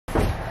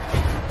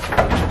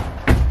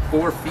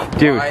4 feet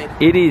Dude, wide.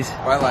 it is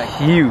like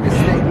huge.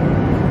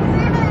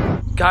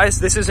 Guys,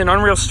 this is an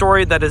unreal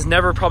story that is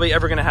never probably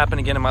ever gonna happen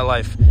again in my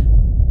life.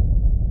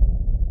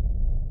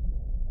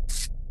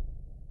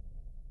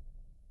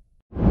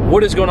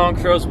 What is going on,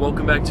 Cuffaros?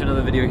 Welcome back to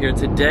another video here.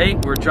 Today,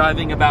 we're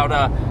driving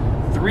about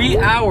 3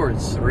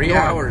 hours. 3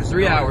 hours.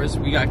 3 hours.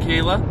 We got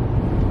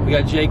Kayla. We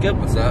got Jacob.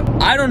 What's up?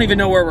 I don't even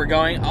know where we're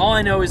going. All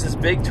I know is this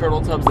big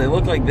turtle tubs. They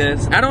look like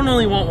this. I don't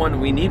only want one.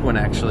 We need one,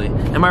 actually.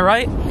 Am I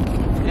right?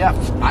 Yeah,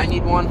 I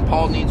need one.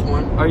 Paul needs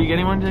one. Are you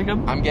getting one,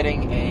 Jacob? I'm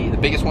getting the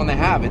biggest one they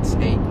have. It's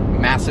a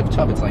massive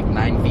tub. It's like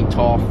 9 feet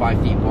tall,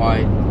 5 feet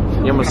wide.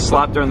 You almost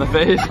slapped her in the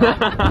face.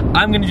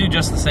 I'm gonna do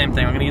just the same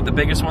thing. I'm gonna get the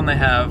biggest one they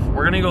have.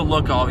 We're gonna go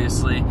look,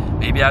 obviously.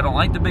 Maybe I don't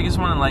like the biggest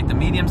one and like the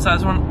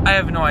medium-sized one. I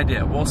have no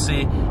idea. We'll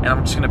see. And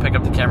I'm just gonna pick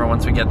up the camera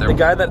once we get there. The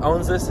guy that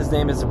owns this, his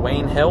name is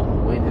Wayne Hill.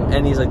 Wayne Hill.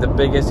 And he's like the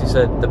biggest, he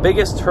said, the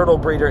biggest turtle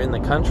breeder in the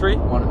country.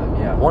 One of them,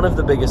 yeah. One of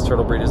the biggest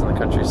turtle breeders in the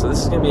country. So this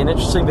is gonna be an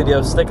interesting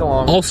video. Stick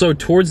along. Also,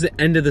 towards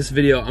the end of this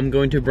video, I'm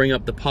going to bring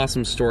up the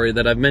possum story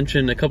that I've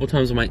mentioned a couple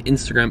times on my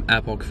Instagram,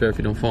 Cuffaro, if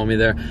you don't follow me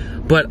there.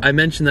 But I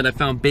mentioned that I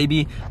found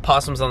baby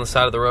possums on the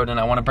side of the road, and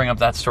I want to bring up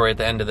that story at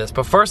the end of this.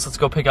 But first, let's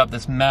go pick up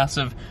this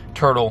massive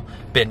turtle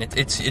bin.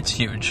 It's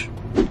huge.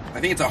 I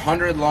think it's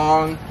 100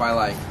 long by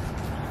like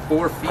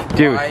 4 feet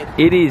Dude, wide.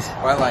 it is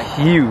by like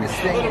huge. This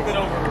thing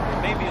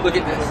is, look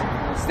at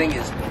this. This thing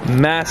is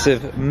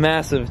Massive,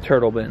 massive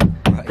turtle bin.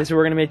 This is where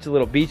we're gonna make a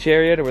little beach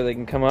area to where they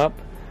can come up.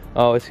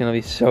 Oh, it's gonna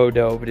be so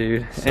dope,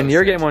 dude. So and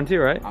you're sick. getting one too,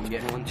 right? I'm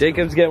getting one too.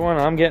 Jacob's getting one,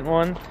 I'm getting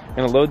one. I'm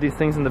gonna load these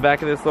things in the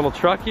back of this little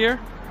truck here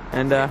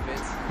and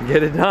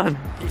get it done.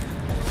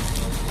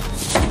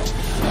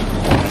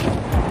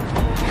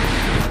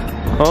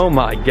 Oh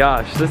my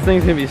gosh, this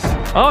thing's gonna be,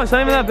 oh, it's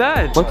not even that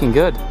bad. Looking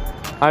good.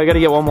 I gotta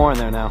get one more in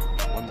there now.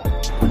 One more.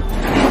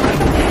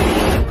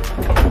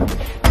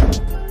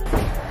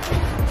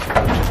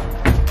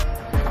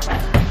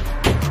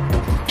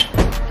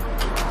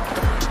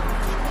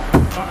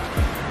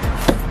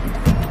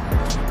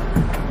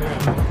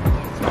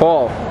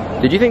 Paul,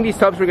 did you think these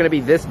tubs were gonna be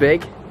this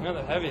big? No,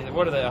 they're heavy.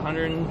 What are they,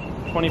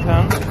 120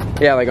 pounds?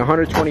 Yeah, like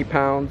 120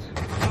 pounds.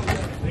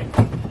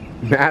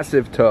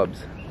 Massive tubs.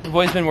 The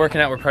boy's been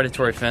working out with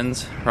predatory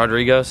fins,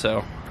 Rodrigo, so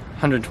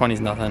 120 is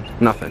nothing.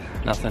 Nothing.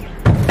 Nothing.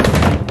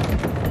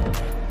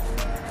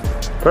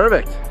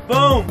 Perfect.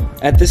 Boom!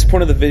 At this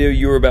point of the video,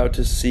 you were about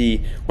to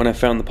see when I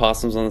found the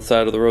possums on the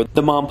side of the road.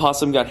 The mom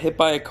possum got hit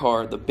by a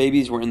car. The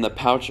babies were in the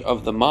pouch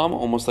of the mom,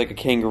 almost like a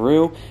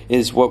kangaroo,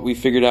 is what we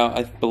figured out,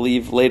 I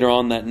believe, later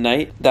on that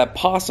night. That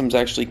possums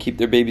actually keep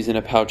their babies in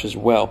a pouch as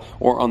well,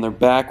 or on their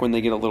back when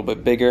they get a little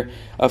bit bigger.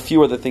 A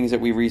few other things that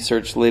we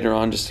researched later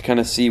on just to kind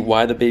of see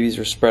why the babies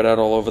were spread out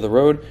all over the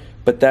road.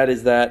 But that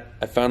is that.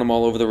 I found them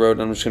all over the road,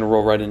 and I'm just going to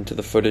roll right into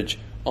the footage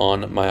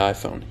on my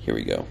iPhone. Here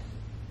we go.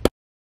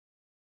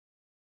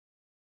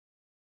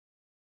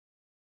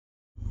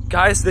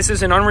 Guys, this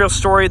is an unreal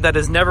story that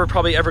is never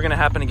probably ever gonna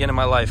happen again in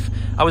my life.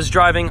 I was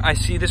driving, I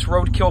see this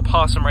roadkill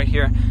possum right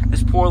here,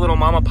 this poor little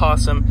mama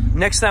possum.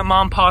 Next to that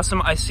mom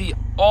possum, I see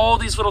all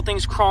these little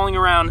things crawling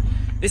around.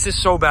 This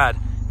is so bad.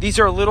 These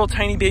are little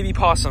tiny baby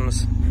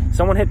possums.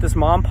 Someone hit this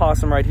mom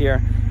possum right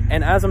here,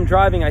 and as I'm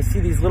driving, I see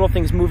these little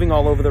things moving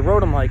all over the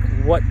road. I'm like,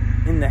 what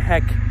in the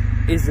heck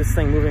is this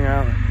thing moving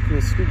around? Can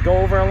you go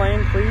over a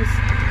lane, please?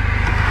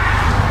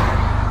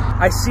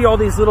 I see all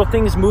these little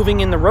things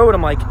moving in the road.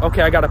 I'm like,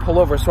 okay, I gotta pull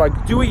over. So I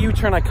do a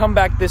U-turn, I come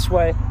back this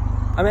way.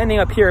 I'm ending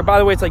up here. By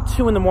the way, it's like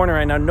 2 in the morning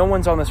right now. No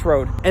one's on this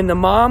road. And the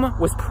mom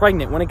was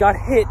pregnant. When it got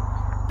hit,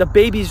 the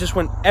babies just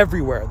went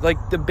everywhere.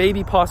 Like the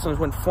baby possums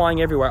went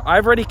flying everywhere.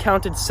 I've already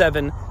counted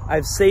 7.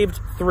 I've saved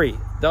 3.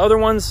 The other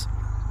ones,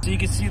 so you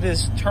can see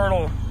this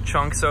turtle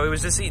chunk. So it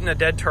was just eating a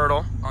dead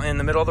turtle in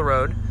the middle of the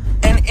road.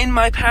 And in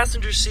my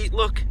passenger seat,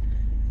 look,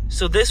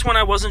 so this one,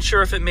 I wasn't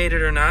sure if it made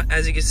it or not,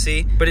 as you can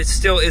see, but it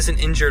still isn't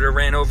injured or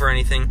ran over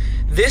anything.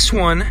 This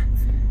one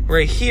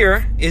right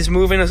here is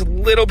moving a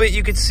little bit,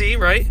 you could see,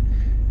 right?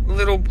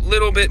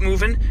 Little bit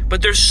moving,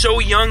 but they're so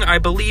young, I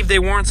believe they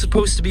weren't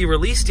supposed to be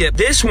released yet.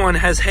 This one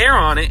has hair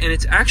on it, and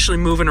it's actually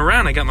moving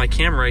around. I got my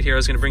camera right here. I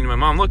was gonna bring to my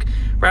mom. Look,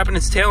 wrapping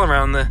its tail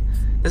around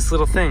this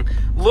little thing.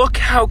 Look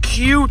how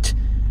cute.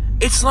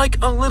 It's like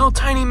a little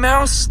tiny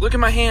mouse. Look at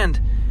my hand.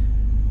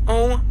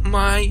 Oh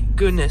my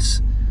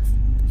goodness.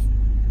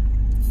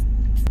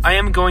 I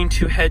am going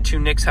to head to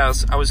Nick's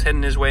house. I was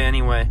heading his way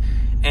anyway.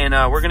 And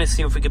we're gonna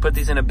see if we can put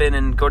these in a bin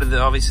and go to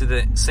obviously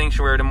the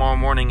sanctuary tomorrow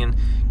morning and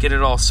get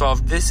it all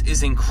solved. This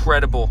is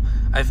incredible.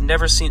 I've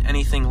never seen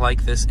anything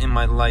like this in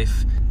my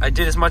life. I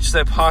did as much as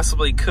I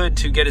possibly could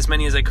to get as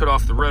many as I could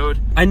off the road.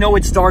 I know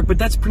it's dark, but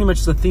that's pretty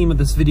much the theme of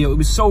this video. It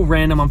was so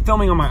random. I'm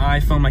filming on my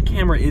iPhone. My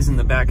camera is in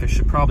the back. I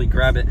should probably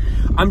grab it.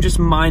 I'm just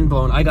mind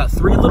blown. I got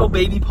 3 little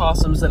baby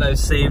possums that I've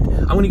saved.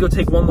 I'm gonna go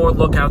take one more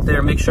look out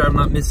there, make sure I'm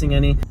not missing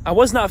any. I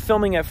was not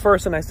filming at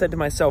first, and I said to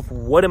myself,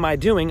 what am I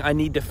doing? I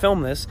need to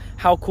film this.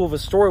 How cool of a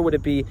story would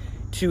it be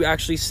to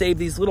actually save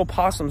these little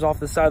possums off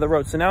the side of the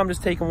road? So now I'm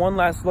just taking one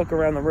last look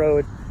around the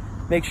road,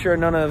 make sure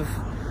none of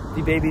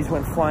the babies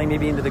went flying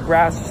maybe into the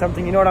grass or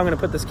something. You know what? I'm gonna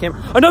put this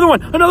camera. Another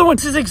one, another one.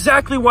 This is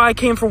exactly why I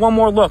came for one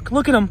more look.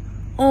 Look at them.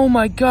 Oh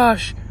my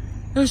gosh,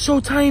 they're so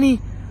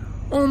tiny.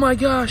 Oh my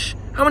gosh,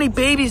 how many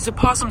babies do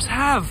possums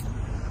have?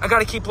 I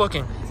gotta keep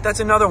looking. That's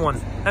another one.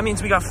 That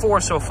means we got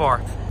 4 so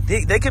far.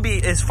 They could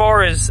be as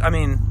far as, I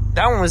mean,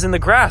 that one was in the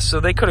grass,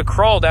 so they could have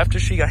crawled after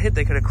she got hit.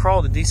 They could have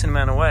crawled a decent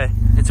amount of way.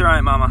 It's all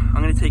right, Mama.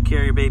 I'm gonna take care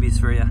of your babies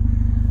for you.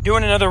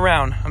 Doing another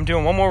round. I'm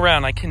doing one more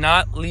round. I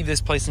cannot leave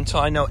this place until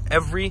I know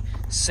every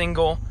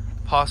single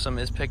possum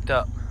is picked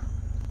up.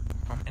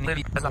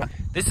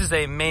 This is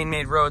a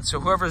man-made road, so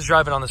whoever's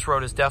driving on this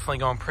road is definitely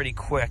going pretty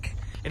quick.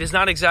 It is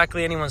not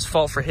exactly anyone's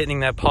fault for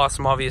hitting that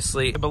possum,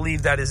 obviously. I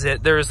believe that is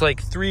it. There's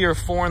like 3 or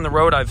 4 in the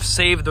road. I've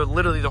saved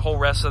literally the whole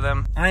rest of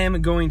them. I am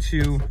going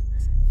to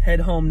head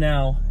home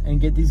now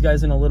and get these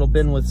guys in a little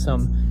bin with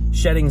some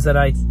sheddings that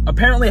I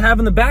apparently have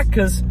in the back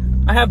because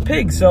I have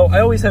pigs. So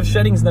I always have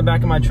sheddings in the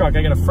back of my truck.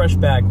 I got a fresh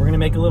bag. We're gonna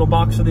make a little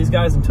box for these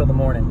guys until the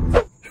morning.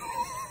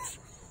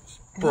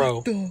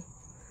 Bro.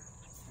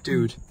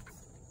 Dude.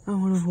 I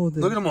wanna hold it.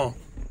 Look at them all.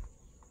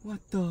 What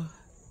the?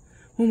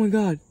 Oh my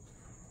God.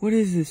 What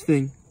is this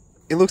thing?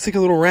 It looks like a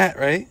little rat,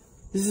 right?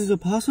 This is a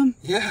possum?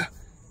 Yeah.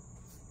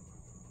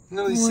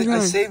 No, I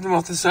saved them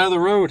off the side of the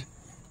road.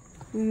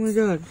 Oh my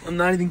God. I'm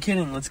not even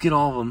kidding. Let's get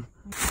all of them.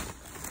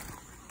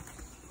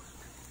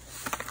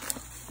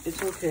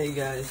 It's okay,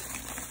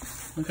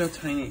 guys. Look how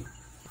tiny.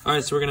 All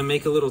right, so we're gonna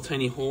make a little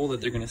tiny hole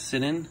that they're gonna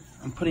sit in.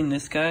 I'm putting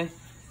this guy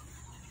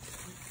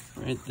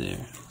right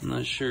there. I'm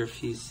not sure if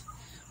he's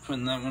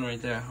putting that one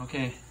right there.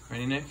 Okay,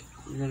 ready, Nick?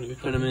 You're gonna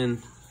put him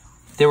in.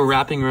 They were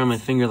wrapping around my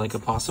finger like a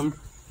possum.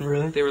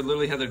 Really? They were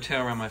literally had their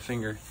tail around my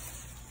finger.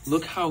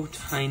 Look how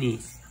tiny.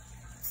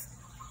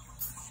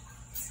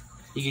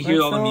 You can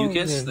hear all the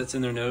mucus that's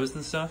in their nose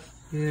and stuff.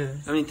 Yeah.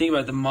 I mean, think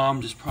about it. The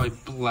mom just probably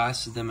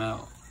blasted them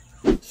out.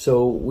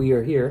 So we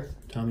are here.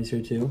 Tommy's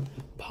here too.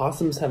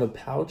 Possums have a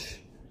pouch,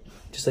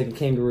 just like a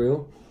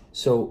kangaroo.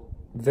 So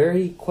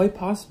quite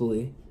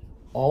possibly,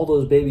 all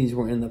those babies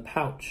were in the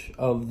pouch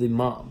of the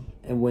mom.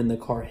 And when the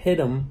car hit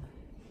them,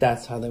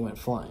 that's how they went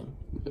flying.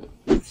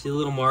 See the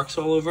little marks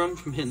all over them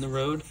from hitting the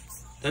road?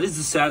 That is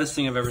the saddest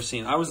thing I've ever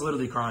seen. I was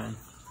literally crying.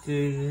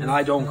 Dude. And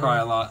I don't cry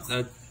a lot.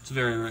 That's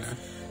very rare.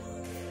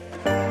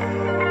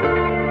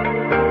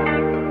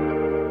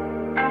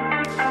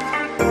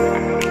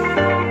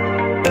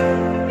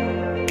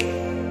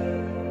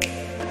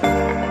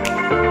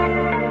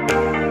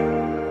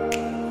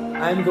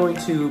 I'm going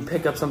to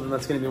pick up something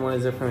that's going to be one of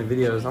his upcoming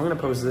videos. I'm going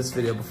to post this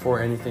video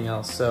before anything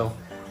else. So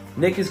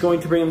Nick is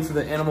going to bring him to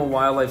the Animal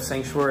Wildlife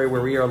Sanctuary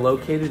where we are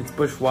located. It's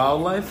Bush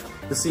Wildlife.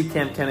 You'll see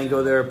Camp Canon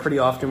go there pretty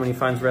often when he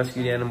finds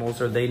rescued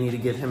animals or they need to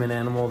get him an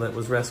animal that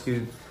was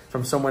rescued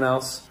from someone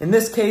else. In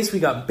this case, we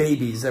got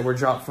babies that were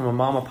dropped from a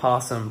mama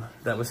possum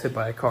that was hit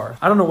by a car.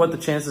 I don't know what the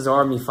chances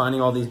are of me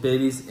finding all these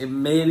babies.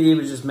 Maybe it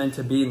was just meant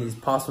to be and these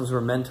possums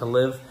were meant to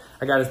live.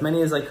 I got as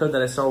many as I could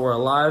that I saw were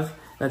alive.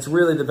 That's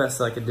really the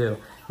best I could do.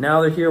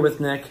 Now they're here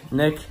with Nick.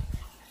 Nick,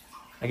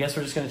 I guess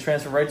we're just gonna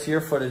transfer right to your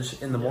footage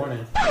in the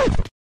morning.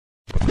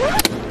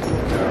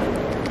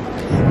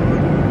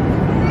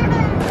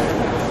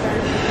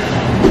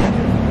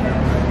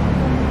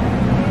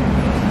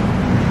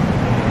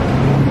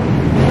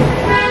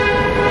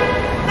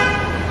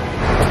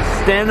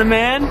 Stan the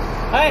man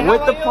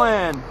with the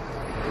plan.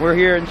 We're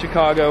here in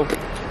Chicago.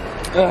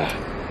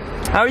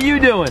 How are you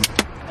doing?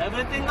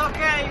 Everything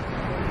okay?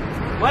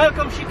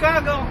 Welcome,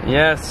 Chicago.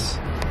 Yes.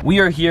 We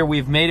are here,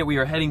 we've made it. We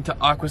are heading to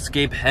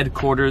Aquascape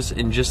headquarters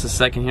in just a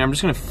second here. I'm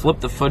just gonna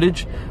flip the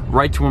footage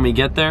right to when we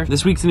get there.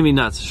 This week's gonna be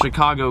nuts.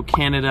 Chicago,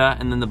 Canada,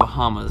 and then the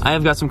Bahamas. I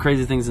have got some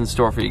crazy things in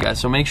store for you guys,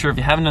 so make sure if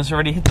you haven't done so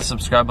already, hit the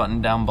subscribe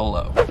button down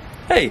below.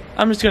 Hey,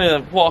 I'm just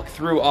gonna walk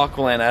through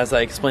Aqualand as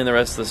I explain the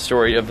rest of the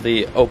story of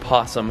the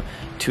opossum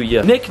to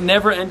you. Nick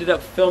never ended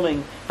up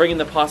filming bringing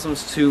the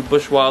possums to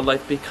Bush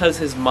Wildlife because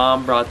his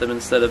mom brought them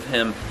instead of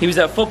him. He was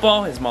at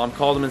football, his mom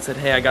called him and said,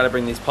 hey, I gotta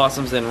bring these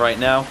possums in right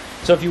now.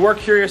 So if you were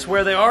curious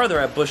where they are, they're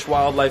at Bush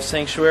Wildlife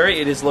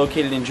Sanctuary. It is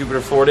located in Jupiter,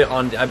 Florida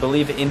on, I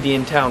believe,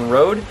 Indiantown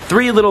Road.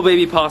 3 little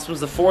baby possums.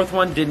 The 4th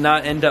one did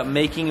not end up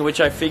making it,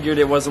 which I figured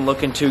it wasn't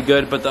looking too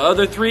good. But the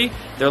other 3,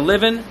 they're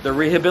living, they're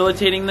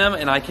rehabilitating them,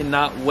 and I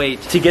cannot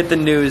wait to get the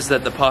news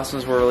that the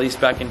possums were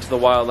released back into the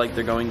wild like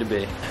they're going to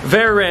be.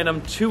 Very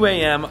random, 2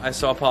 a.m. I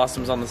saw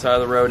possums on the side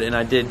of the road, and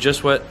I did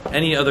just what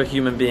any other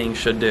human being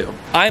should do.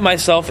 I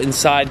myself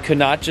inside could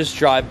not just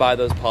drive by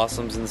those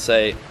possums and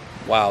say,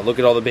 wow, look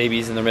at all the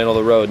babies in the middle of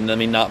the road and let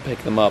me not pick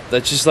them up.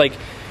 That's just like,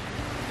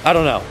 I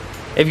don't know.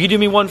 If you do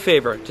me one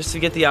favor, just to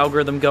get the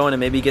algorithm going and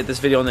maybe get this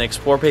video on the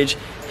Explore page,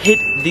 hit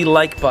the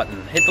like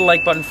button. Hit the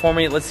like button for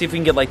me. Let's see if we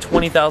can get like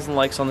 20,000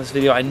 likes on this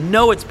video. I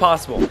know it's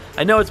possible.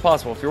 I know it's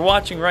possible. If you're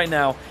watching right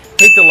now,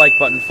 hit the like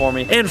button for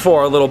me and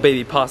for our little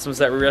baby possums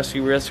that we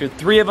rescued. We rescued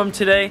 3 of them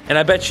today, and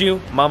I bet you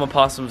Mama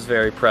Possum's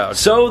very proud.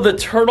 So the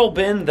turtle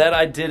bin that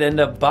I did end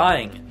up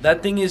buying,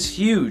 that thing is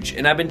huge,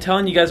 and I've been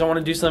telling you guys I want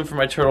to do something for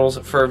my turtles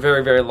for a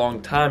very, very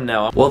long time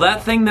now. Well,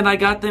 that thing that I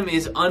got them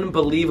is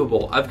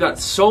unbelievable. I've got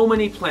so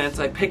many plants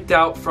I picked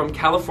out from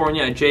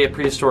California at Jay at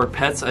Prehistoric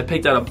Pets. I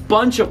picked out a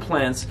bunch of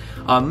plants,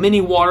 a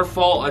mini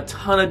waterfall, a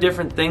ton of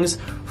different things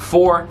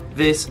for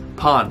this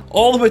pond.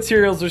 All the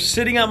materials are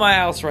sitting at my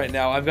house right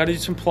now. I've got to do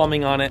some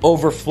plumbing on it,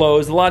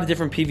 overflows, a lot of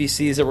different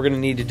PVCs that we're gonna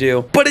need to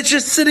do, but it's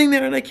just sitting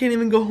there and I can't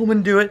even go home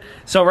and do it.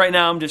 So right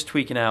now I'm just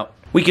tweaking out.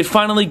 We could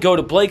finally go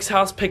to Blake's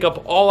house, pick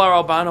up all our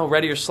albino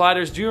red ear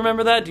sliders. Do you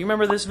remember that? Do you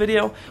remember this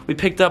video? We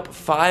picked up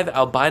 5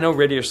 albino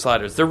red ear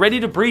sliders. They're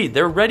ready to breed.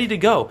 They're ready to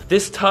go.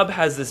 This tub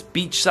has this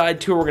beachside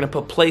tour. We're gonna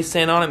put play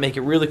sand on it, make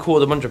it really cool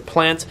with a bunch of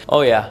plants.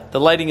 Oh yeah, the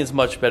lighting is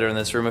much better in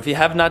this room. If you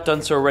have not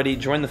done so already,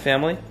 join the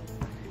family.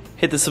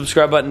 Hit the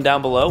subscribe button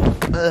down below.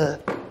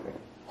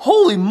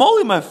 Holy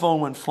moly, my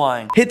phone went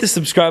flying. Hit the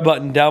subscribe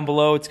button down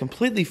below. It's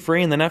completely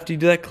free, and then after you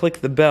do that,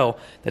 click the bell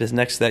that is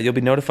next to that. You'll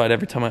be notified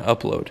every time I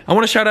upload. I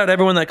want to shout out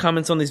everyone that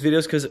comments on these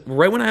videos, because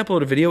right when I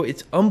upload a video,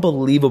 it's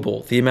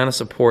unbelievable the amount of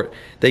support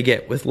they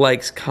get with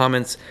likes,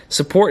 comments.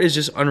 Support is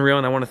just unreal,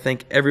 and I want to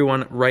thank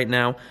everyone right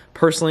now.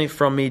 Personally,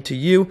 from me to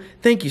you,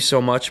 thank you so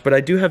much, but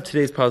I do have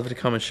today's positive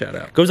comment shout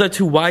out. Goes out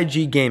to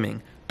YG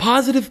Gaming.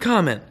 Positive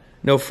comment.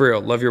 No, for real.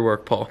 Love your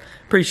work, Paul.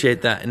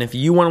 Appreciate that. And if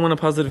you want to win a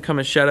positive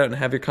comment shout out and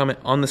have your comment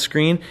on the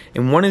screen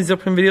in one of these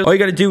upcoming videos, all you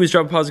got to do is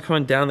drop a positive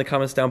comment down in the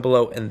comments down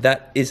below, and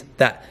that is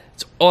that.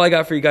 That's all I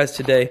got for you guys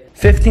today.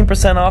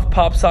 15% off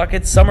pop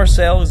sockets. Summer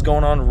sale is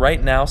going on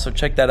right now, so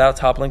check that out.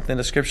 Top link in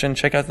the description.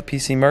 Check out the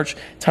PC merch.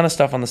 Ton of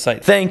stuff on the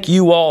site. Thank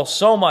you all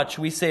so much.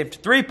 We saved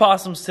 3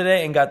 possums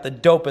today and got the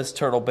dopest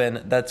turtle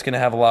bin that's going to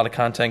have a lot of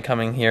content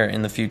coming here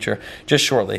in the future, just shortly.